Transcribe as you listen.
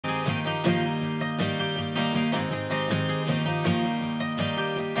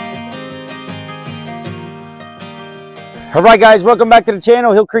All right, guys, welcome back to the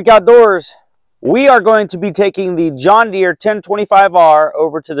channel, Hillcreek Outdoors. We are going to be taking the John Deere 1025R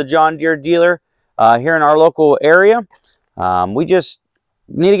over to the John Deere dealer here in our local area. We just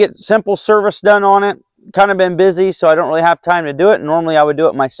need to get simple service done on it. Kind of been busy, so I don't really have time to do it. Normally, I would do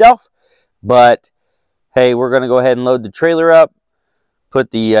it myself, but hey, we're going to go ahead and load the trailer up,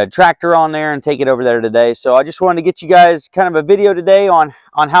 put the tractor on there, and take it over there today. So I just wanted to get you guys kind of a video today on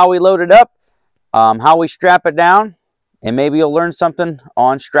how we load it up, how we strap it down, and maybe you'll learn something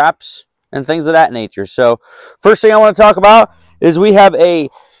on straps and things of that nature. So first thing I want to talk about is we have a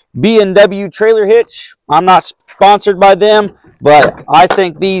B&W trailer hitch. I'm not sponsored by them, but I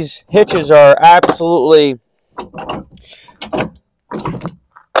think these hitches are absolutely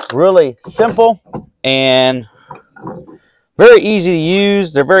really simple and very easy to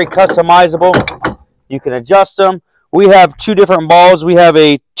use. They're very customizable. You can adjust them. We have two different balls. We have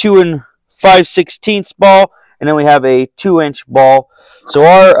a 2 5/16 ball, and then we have a 2-inch ball. So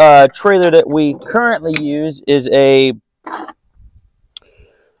our trailer that we currently use is a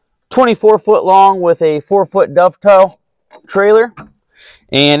 24-foot long with a 4-foot dovetail trailer,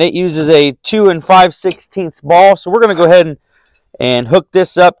 and it uses a 2 5/16 ball. So we're going to go ahead and hook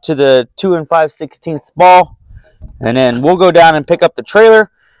this up to the 2 5/16 ball, and then we'll go down and pick up the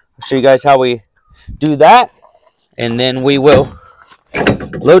trailer. I'll show you guys how we do that, and then we will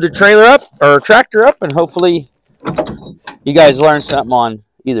load the trailer up or tractor up, and hopefully you guys learn something on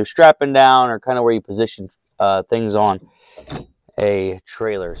either strapping down or kind of where you position things on a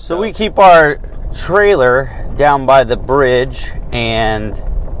trailer. So we keep our trailer down by the bridge, and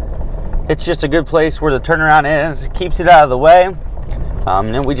it's just a good place where the turnaround is. It keeps it out of the way.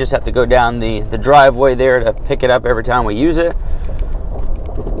 And then we just have to go down the driveway there to pick it up every time we use it.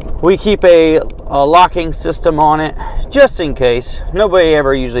 We keep a locking system on it just in case. Nobody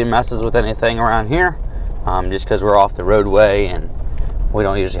ever usually messes with anything around here, just because we're off the roadway and we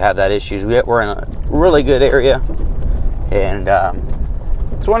don't usually have that issues. We're in a really good area, and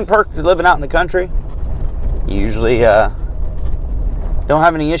it's one perk to living out in the country. You usually don't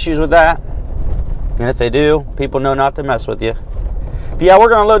have any issues with that, and if they do, people know not to mess with you. But yeah, we're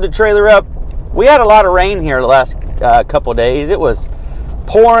going to load the trailer up. We had a lot of rain here the last couple days. It was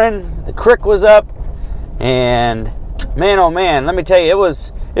pouring, the creek was up, and man, oh man, let me tell you,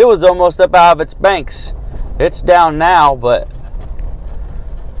 it was almost up out of its banks. It's down now, but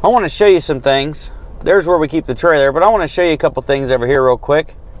I want to show you some things. There's where we keep the trailer, but I want to show you a couple things over here real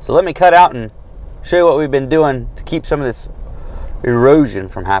quick. So let me cut out and show you what we've been doing to keep some of this erosion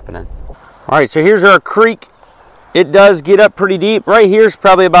from happening. All right, so here's our creek. It does get up pretty deep. Right here is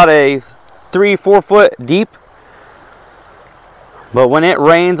probably about a 3-4 foot deep. But when it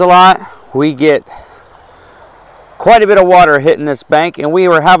rains a lot, we get quite a bit of water hitting this bank, and we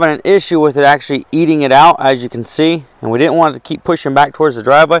were having an issue with it actually eating it out, as you can see, and we didn't want it to keep pushing back towards the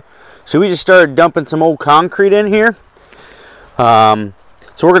driveway, so we just started dumping some old concrete in here. So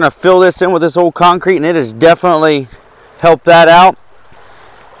we're going to fill this in with this old concrete, and it has definitely helped that out,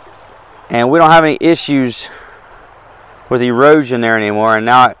 and we don't have any issues with erosion there anymore, and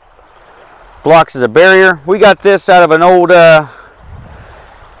now it blocks as a barrier. We got this out of an old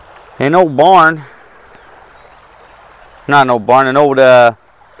barn. Not an old barn, an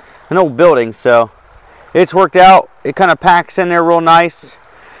old building. So it's worked out. It kind of packs in there real nice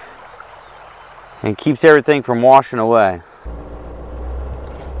and keeps everything from washing away.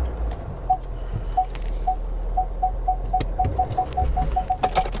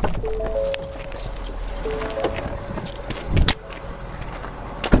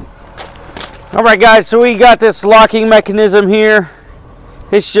 All right, guys, so we got this locking mechanism here.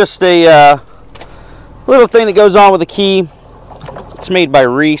 It's just a little thing that goes on with a key. It's made by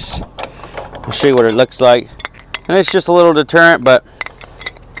Reese. I'll show you what it looks like. And it's just a little deterrent, but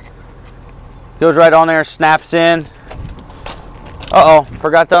goes right on there, snaps in. Uh-oh,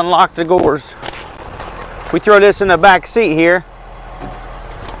 forgot to unlock the doors. We throw this in the back seat here.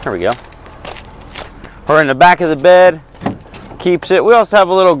 There we go. Or in the back of the bed. Keeps it. We also have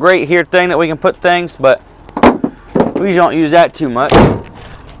a little grate here thing that we can put things, but we don't use that too much.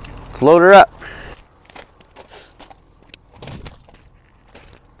 Let's load her up.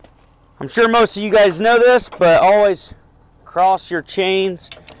 I'm sure most of you guys know this, but always cross your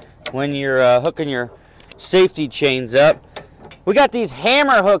chains when you're hooking your safety chains up. We got these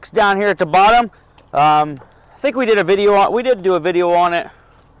hammer hooks down here at the bottom. I think we did a video on. We did do a video on it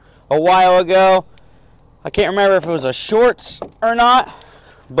a while ago. I can't remember if it was a shorts or not,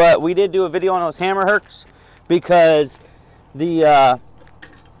 but we did do a video on those hammer hooks because the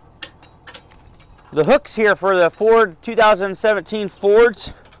hooks here for the Ford 2017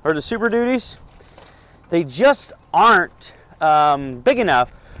 Fords or the Super Duties, they just aren't big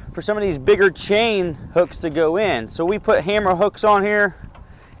enough for some of these bigger chain hooks to go in. So we put hammer hooks on here,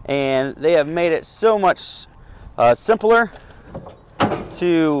 and they have made it so much simpler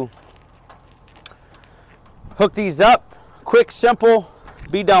to hook these up. Quick, simple,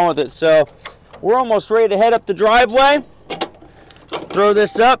 be done with it. So we're almost ready to head up the driveway. Throw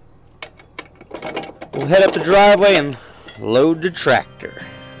this up. We'll head up the driveway and load the tractor.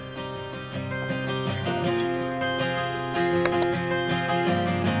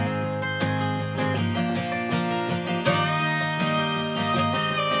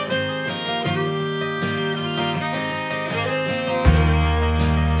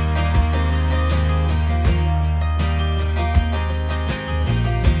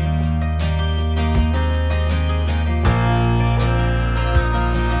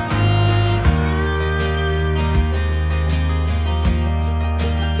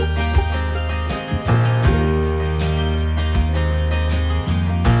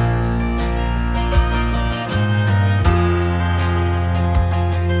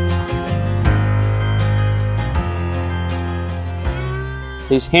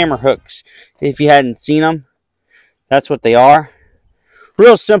 These hammer hooks, if you hadn't seen them, that's what they are.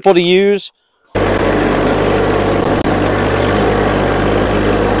 Real simple to use.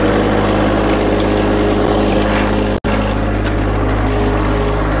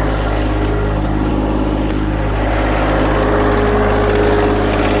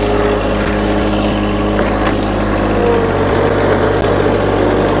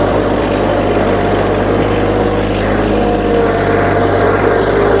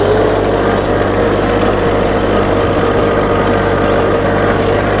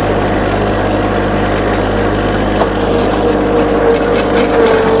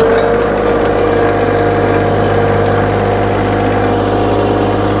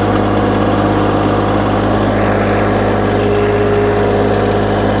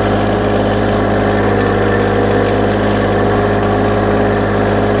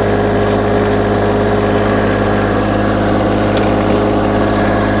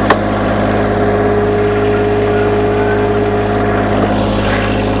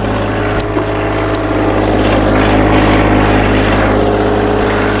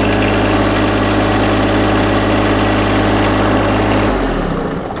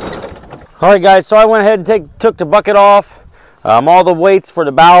 Alright guys, so I went ahead and took the bucket off. All the weights for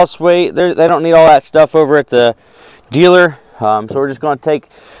the ballast weight, they don't need all that stuff over at the dealer. So we're just going to take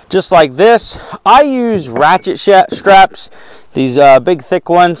just like this. I use ratchet straps, these big thick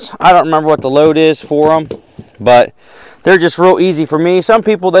ones. I don't remember what the load is for them, but they're just real easy for me. Some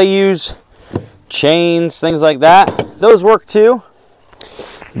people, they use chains, things like that. Those work too.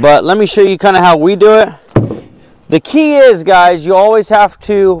 But let me show you kind of how we do it. The key is, guys, you always have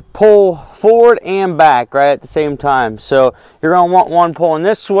to pull forward and back right at the same time. So you're going to want one pulling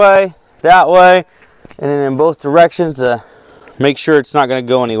this way, that way, and then in both directions to make sure it's not going to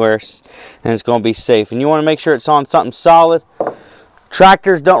go anywhere and it's going to be safe. And you want to make sure it's on something solid.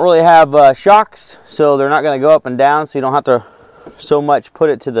 Tractors don't really have shocks, so they're not going to go up and down, so you don't have to so much put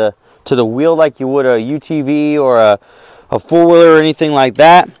it to the wheel like you would a UTV or a four-wheeler or anything like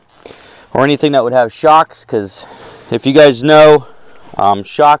that, or anything that would have shocks, because if you guys know,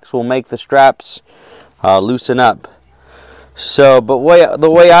 shocks will make the straps loosen up. So, but the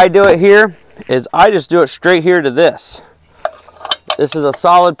way I do it here is I just do it straight here to this. This is a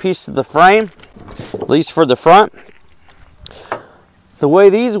solid piece of the frame, at least for the front. The way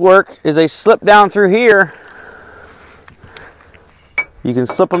these work is they slip down through here. You can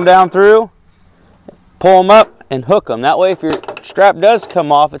slip them down through, pull them up, and hook them. That way, if your strap does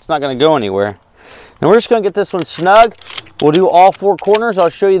come off, it's not going to go anywhere. Now we're just going to get this one snug. We'll do all four corners. I'll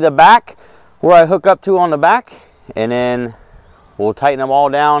show you the back, where I hook up to on the back, and then we'll tighten them all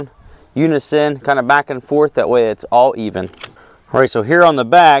down, unison, kind of back and forth. That way it's all even. All right, so here on the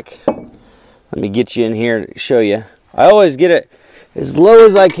back, let me get you in here to show you. I always get it as low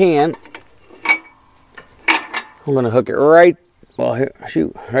as I can. I'm going to hook it right, well, here,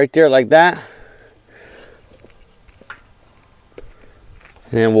 shoot, right there like that.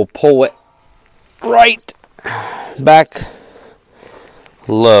 And then we'll pull it right back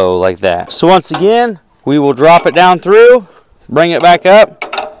low like that. So once again, we will drop it down through, bring it back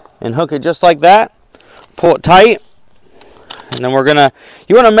up, and hook it just like that. Pull it tight, and then we're gonna,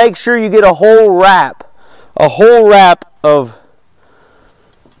 you want to make sure you get a whole wrap of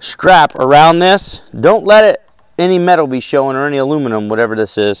strap around this. Don't let any metal be showing, or any aluminum, whatever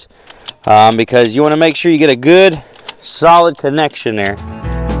this is, because you want to make sure you get a good solid connection there.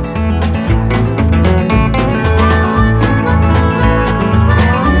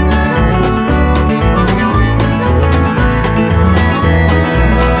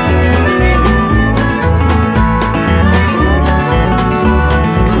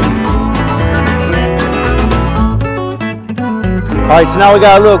 Alright, so now we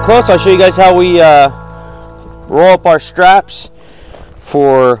got a little close. I'll show you guys how we roll up our straps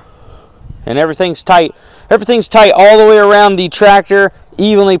and everything's tight. Everything's tight all the way around the tractor,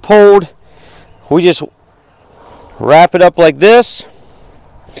 evenly pulled. We just wrap it up like this,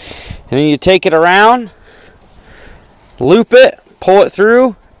 and then you take it around, loop it, pull it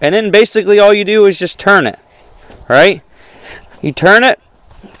through, and then basically all you do is just turn it, right? You turn it,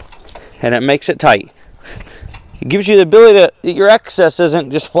 and it makes it tight. It gives you the ability that your excess isn't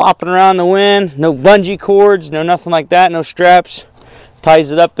just flopping around in the wind. No bungee cords, no nothing like that, no straps.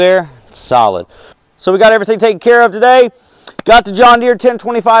 Ties it up there, it's solid. So we got everything taken care of today. Got the John Deere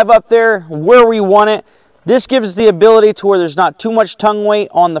 1025 up there where we want it. This gives us the ability to where there's not too much tongue weight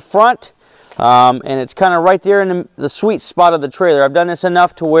on the front. And it's kind of right there in the sweet spot of the trailer. I've done this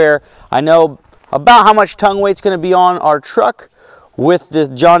enough to where I know about how much tongue weight's going to be on our truck with the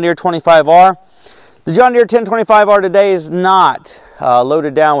John Deere 25R. The John Deere 1025R today is not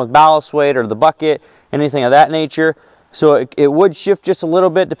loaded down with ballast weight or the bucket, anything of that nature. So it would shift just a little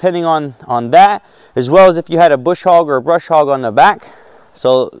bit depending on that, as well as if you had a bush hog or a brush hog on the back.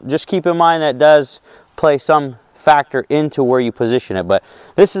 So just keep in mind that does play some factor into where you position it. But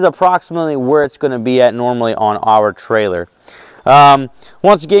this is approximately where it's going to be at normally on our trailer.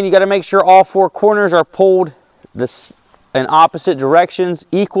 Once again, you got to make sure all four corners are pulled in opposite directions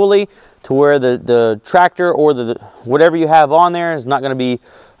equally, to where the tractor or whatever you have on there is not going to be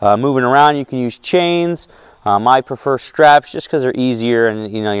moving around. You can use chains. I prefer straps just because they're easier,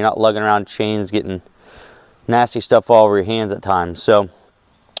 and you know, you're not lugging around chains getting nasty stuff all over your hands at times. So,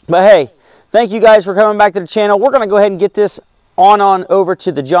 but hey, thank you guys for coming back to the channel. We're going to go ahead and get this on over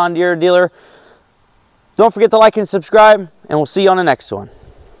to the John Deere dealer. Don't forget to like and subscribe, and we'll see you on the next one.